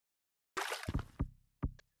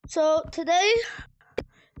So today,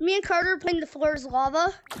 me and Carter are playing the floor is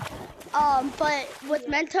lava, but with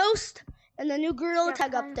mentoes and the new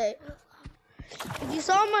GorillaTag update. If you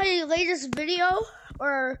saw my latest video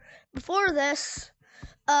or before this,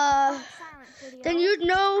 then you'd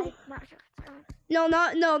know. No,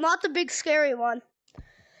 not the big scary one.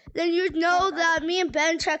 Then you'd know that me and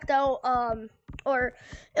Ben checked out, or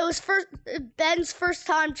it was Ben's first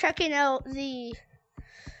time checking out the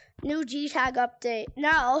new G-Tag update.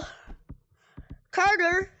 Now,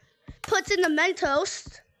 Carter puts in the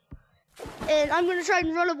mentoes, and I'm gonna try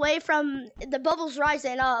and run away from the bubbles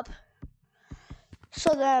rising up.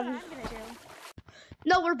 So then,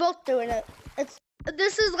 no, we're both doing it.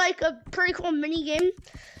 This is like a pretty cool mini game,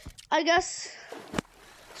 I guess.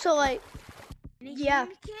 So like, yeah.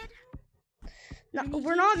 No,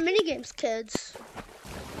 we're not mini games kids.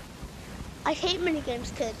 I hate mini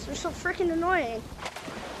games kids. They're so freaking annoying.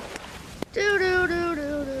 Do do do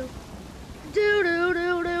do do. Do do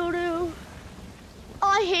do do do.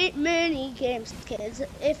 I hate mini games kids.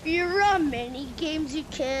 If you're a mini games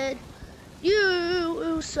kid,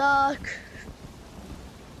 you suck.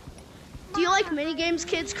 Do you like mini games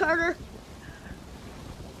kids, Carter?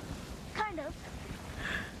 Kind of.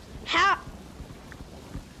 How?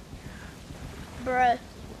 Bruh.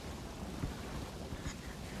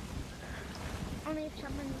 Only if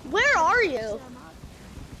someone... Where are you?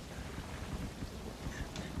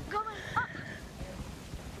 Going up.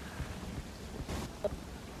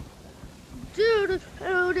 Do do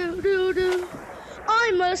do do do do.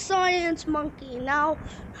 I'm a science monkey now.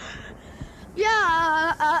 Yeah,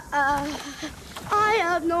 I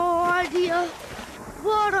have no idea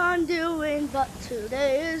what I'm doing, but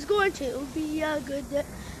today is going to be a good day.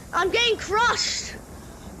 I'm getting crushed.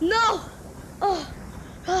 No. Oh.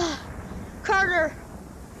 Carter.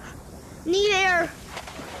 Need air.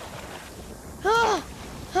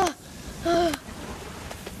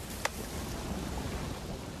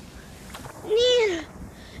 Need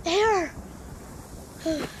air.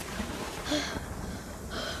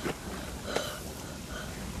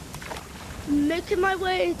 Making my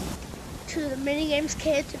way to the minigames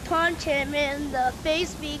kid to punch him in the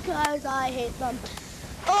face because I hate them.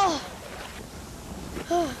 Oh.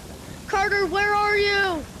 Carter, where are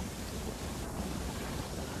you?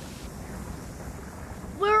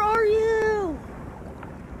 Where are you?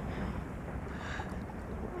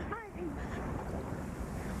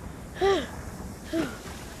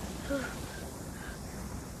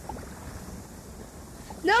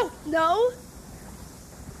 No.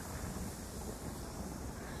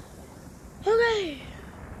 Okay.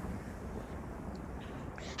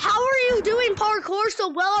 How are you doing parkour so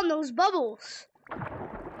well on those bubbles?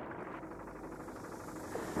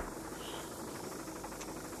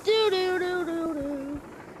 Do.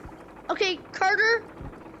 Okay, Carter,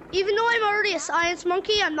 even though I'm already a science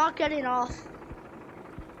monkey, I'm not getting off.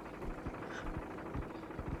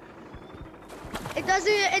 It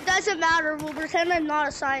doesn't matter. We'll pretend I'm not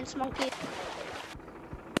a science monkey.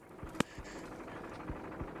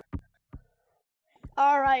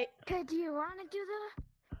 All right. Okay, do you want to do the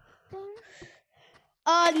thing?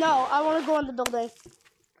 No, I want to go in the building.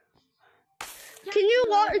 Yeah,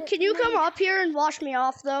 Can you come up here and wash me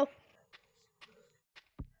off though?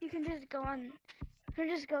 You can just go on. You can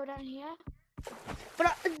just go down here.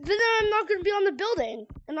 But then I'm not going to be on the building,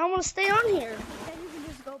 and I want to stay on here. Then you can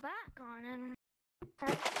just go back on and.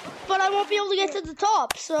 But I won't be able to get to the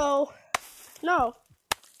top, so no.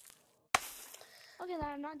 Okay, then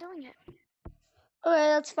I'm not doing it. Okay,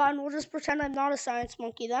 that's fine. We'll just pretend I'm not a science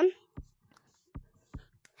monkey then.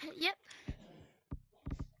 Yep.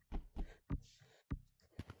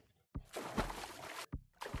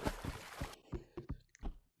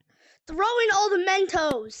 Throwing all the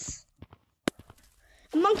mentos.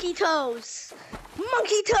 Monkey toes.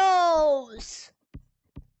 Monkey toes.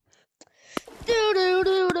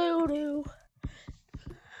 Do.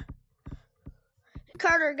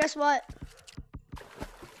 Carter, guess what?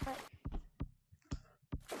 What?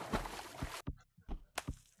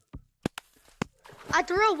 I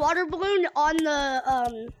threw a water balloon on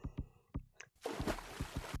the,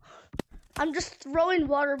 I'm just throwing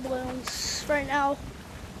water balloons right now.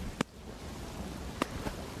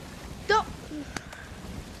 Don't.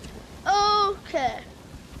 Okay.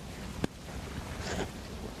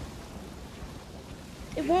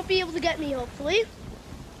 It won't be able to get me, hopefully.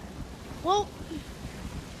 Well,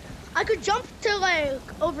 I could jump to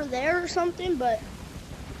like over there or something, but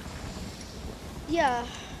yeah.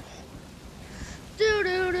 Do.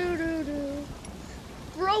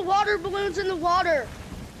 Throw water balloons in the water,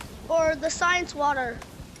 or the science water.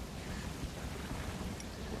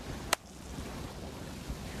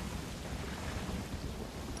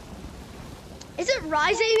 Is it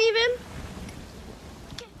rising even?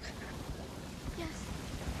 Yes,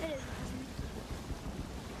 it is rising.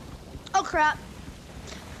 Oh crap.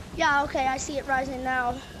 Yeah, okay, I see it rising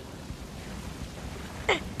now.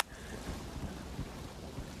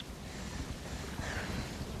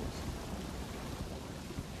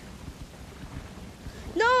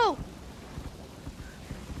 No!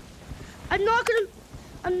 I'm not.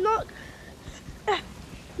 No,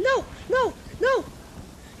 no, no!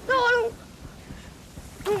 No, I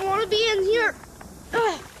don't want to be in here.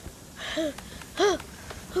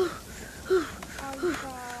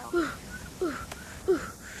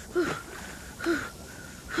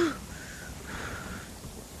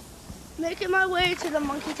 Making my way to the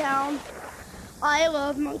monkey town. I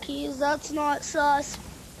love monkeys, that's not sus.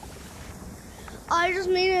 I just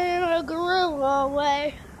mean it in a gorilla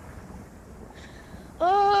way.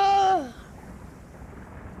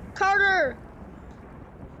 Carter!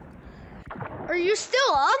 Are you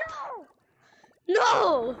still up?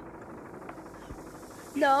 No!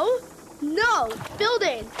 No! No!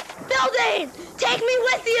 Building! Building! Take me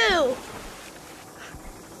with you!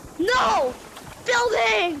 No!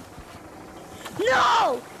 Building!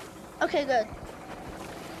 No! Okay, good.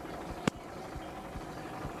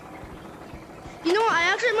 You know what? I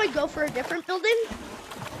actually might go for a different building.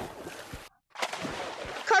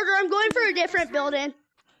 Carter, I'm going for a different building.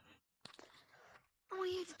 Oh,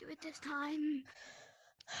 you have to do it this time.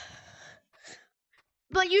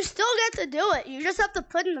 But you still get to do it. You just have to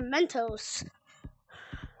put in the mentos.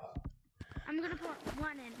 I'm gonna put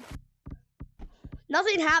one in.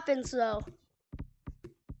 Nothing happens though.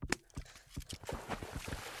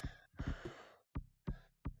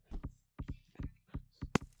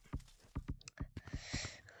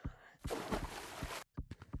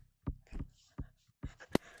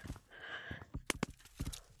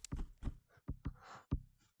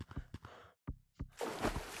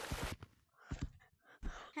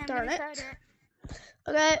 Darn it.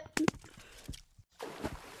 Okay.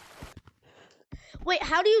 Wait,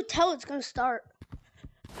 how do you tell it's gonna start?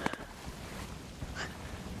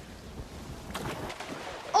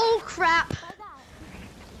 Oh crap.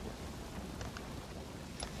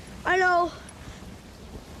 I know.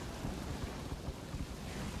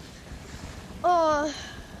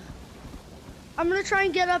 I'm gonna try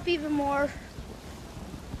and get up even more.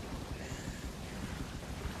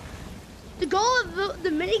 The goal of the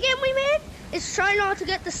minigame we made is try not to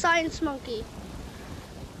get the science monkey.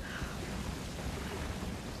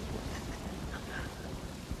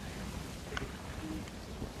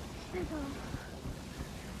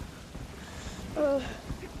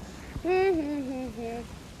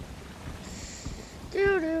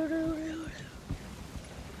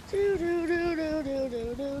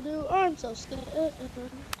 I'm so scared.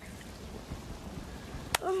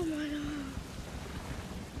 Oh my god.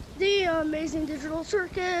 The amazing digital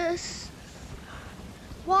circus.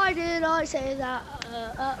 Why did I say that?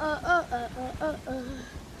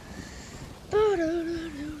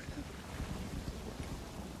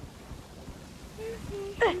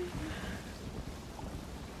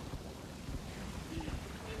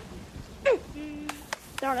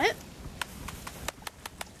 Darn it.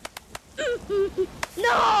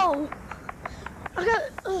 No!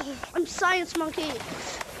 I'm science monkey.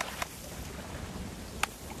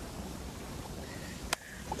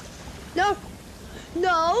 No.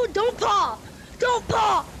 No, don't pop. Don't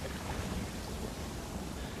pop.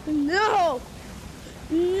 No.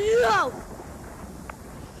 No.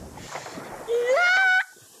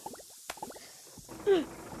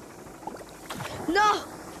 No.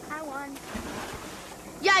 I won.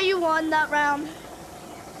 Yeah, you won that round.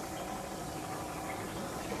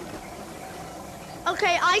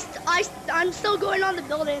 Okay, I'm still going on the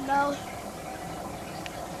building though.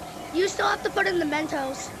 You still have to put in the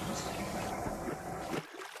mentos.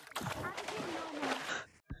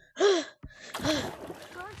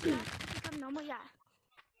 Become normal, yeah.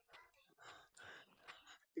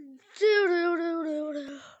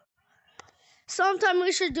 Sometime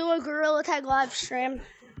we should do a GorillaTag live stream.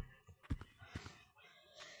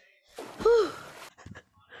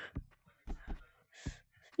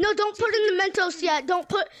 No, don't put in the mentos yet. Don't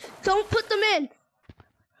put them in.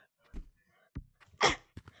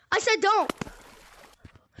 I said don't.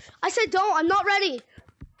 I'm not ready.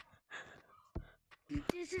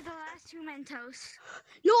 This is the last two mentos.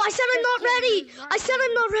 No, I said I'm not ready. I said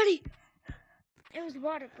I'm not ready. It was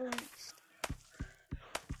water balloons.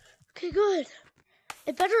 Okay, good.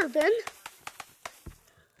 It better have been.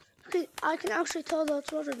 Okay, I can actually tell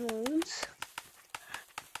that's water balloons.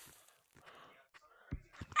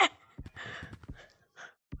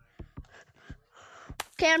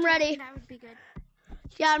 Okay, I'm ready. That would be good.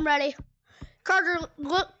 Yeah, I'm ready. Carter,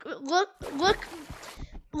 look to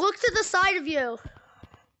the side of you.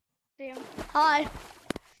 See him. Hi.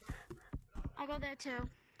 I go there too.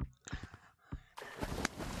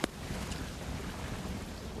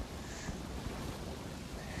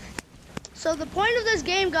 So the point of this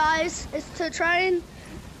game, guys, is to try and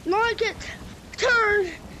not get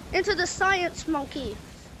turned into the science monkey.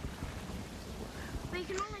 But you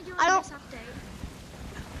can only do it I in this update.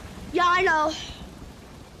 Yeah, I know.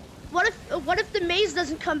 What if the maze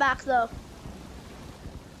doesn't come back though?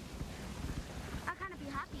 I'll kind of be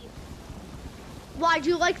happy. Why, do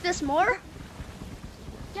you like this more?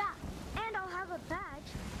 Yeah, and I'll have a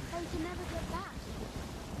badge that you can never get back.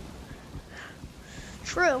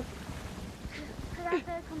 True. Because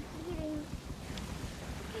after completing...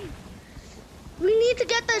 We need to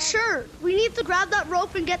get that shirt. We need to grab that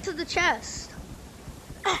rope and get to the chest.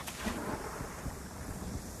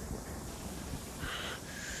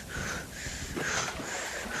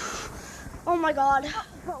 Oh my God.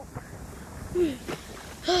 Oh,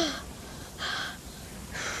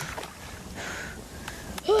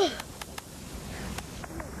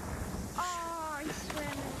 I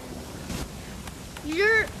swam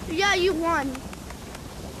in. Yeah, you won.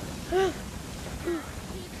 Keep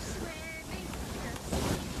swimming.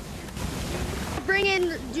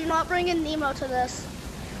 Do not bring in Nemo to this.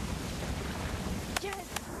 Just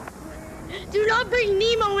swim. Do not bring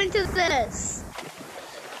Nemo into this.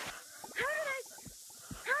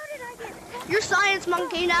 How did I get that? You're science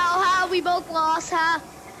monkey now, huh? We both lost, huh?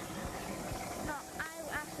 No, I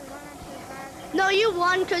actually won into the bag. No, you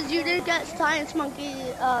won because you didn't get science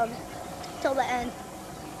monkey till the end.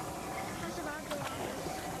 I survived the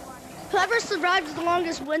longest one. Whoever survives the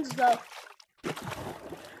longest wins, though.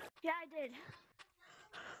 Yeah, I did.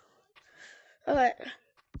 Okay,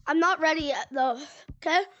 I'm not ready yet, though.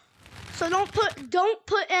 Okay, so don't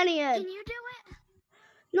put any in. Can you do it?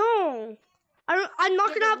 No, I'm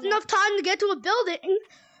not gonna have enough time to get to a building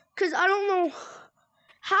because I don't know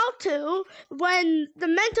how to when the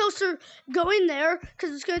mentos are going there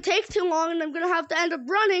because it's gonna take too long and I'm gonna have to end up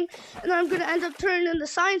running and I'm gonna end up turning into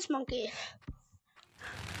science monkey.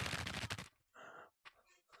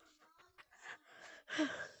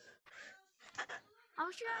 I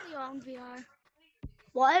wish you had your own VR.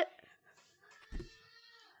 What?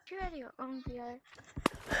 You had your own VR.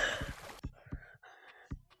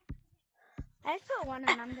 I put one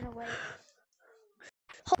and I'm gonna wait.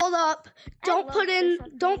 Hold up! Don't put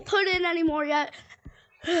in anymore yet.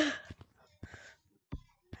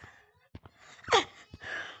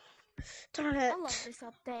 Darn it! I love this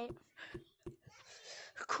update.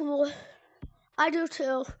 Cool. I do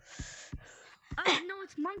too. No,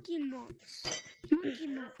 it's monkey monks. Monkey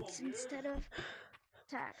monks instead of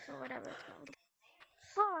tax or whatever it's called.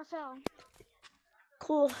 Oh, I fell.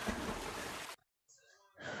 Cool.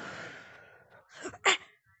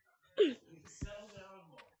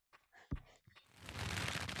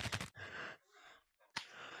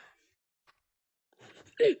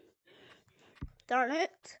 Darn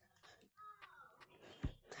it.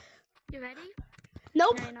 You ready?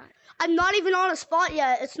 Nope. No, you're not. I'm not even on a spot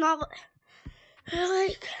yet. It's not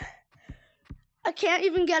like I can't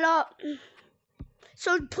even get up.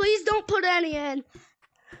 So please don't put any in.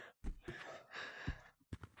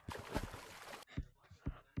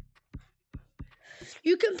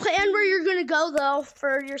 You can plan where you're gonna go though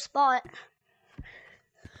for your spot.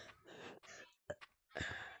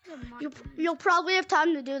 You'll probably have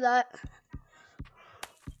time to do that.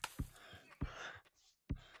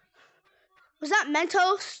 Was that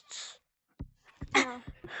Mentos? No.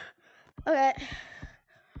 Okay.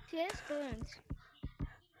 See, there's spoons.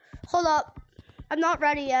 Hold up. I'm not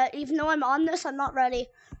ready yet. Even though I'm on this, I'm not ready.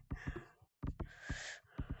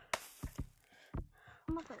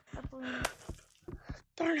 I'm gonna put a balloon.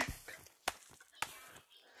 Darn it.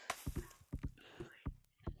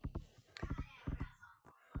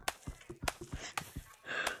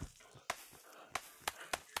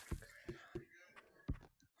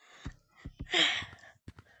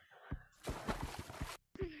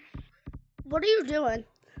 What are you doing?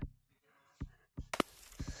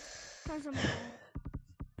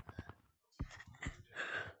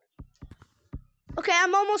 Okay,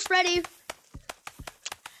 I'm almost ready.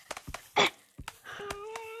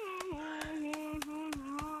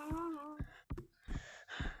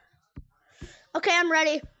 Okay, I'm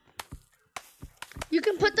ready. You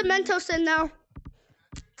can put the Mentos in now.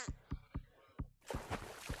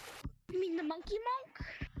 You mean the monkey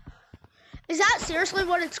monk? Is that seriously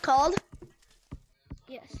what it's called?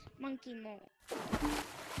 Yes, monkey monk.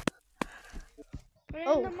 We're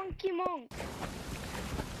Oh. in the monkey monk.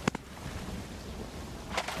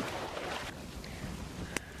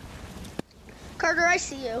 Carter, I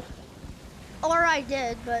see you. Or I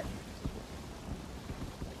did, but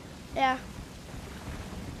yeah.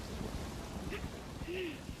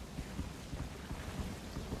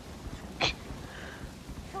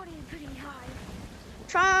 Pretty high.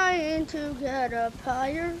 Trying to get up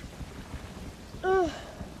higher. Ugh.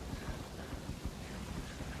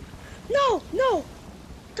 No, no!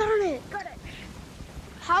 Darn it! Got it.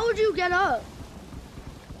 How would you get up?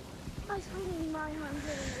 I was holding my hand.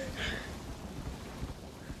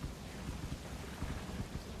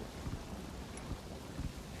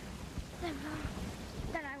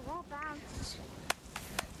 Then I won't bounce.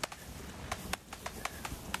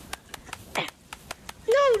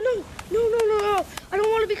 No. I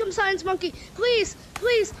don't want to become Science Monkey. Please,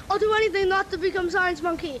 please, I'll do anything not to become Science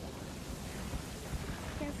Monkey.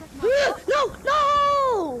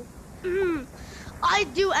 No!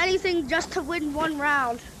 I'd do anything just to win one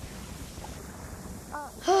round.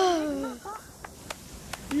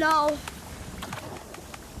 No.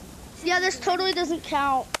 Yeah, this totally doesn't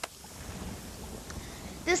count.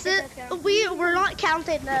 We're not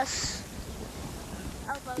counting this.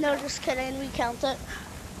 No, just kidding, we count it.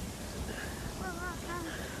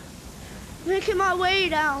 Making my way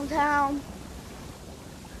downtown.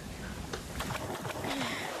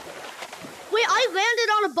 Wait, I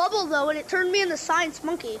landed on a bubble though, and it turned me into Science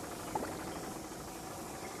Monkey.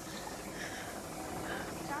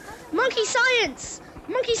 Monkey science!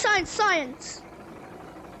 Monkey science, science!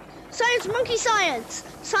 Science, monkey science!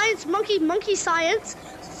 Science, monkey, monkey science!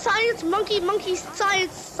 Science, monkey, monkey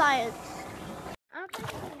science, science!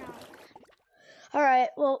 Alright,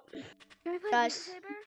 well, Can we play guys. Beat Saber?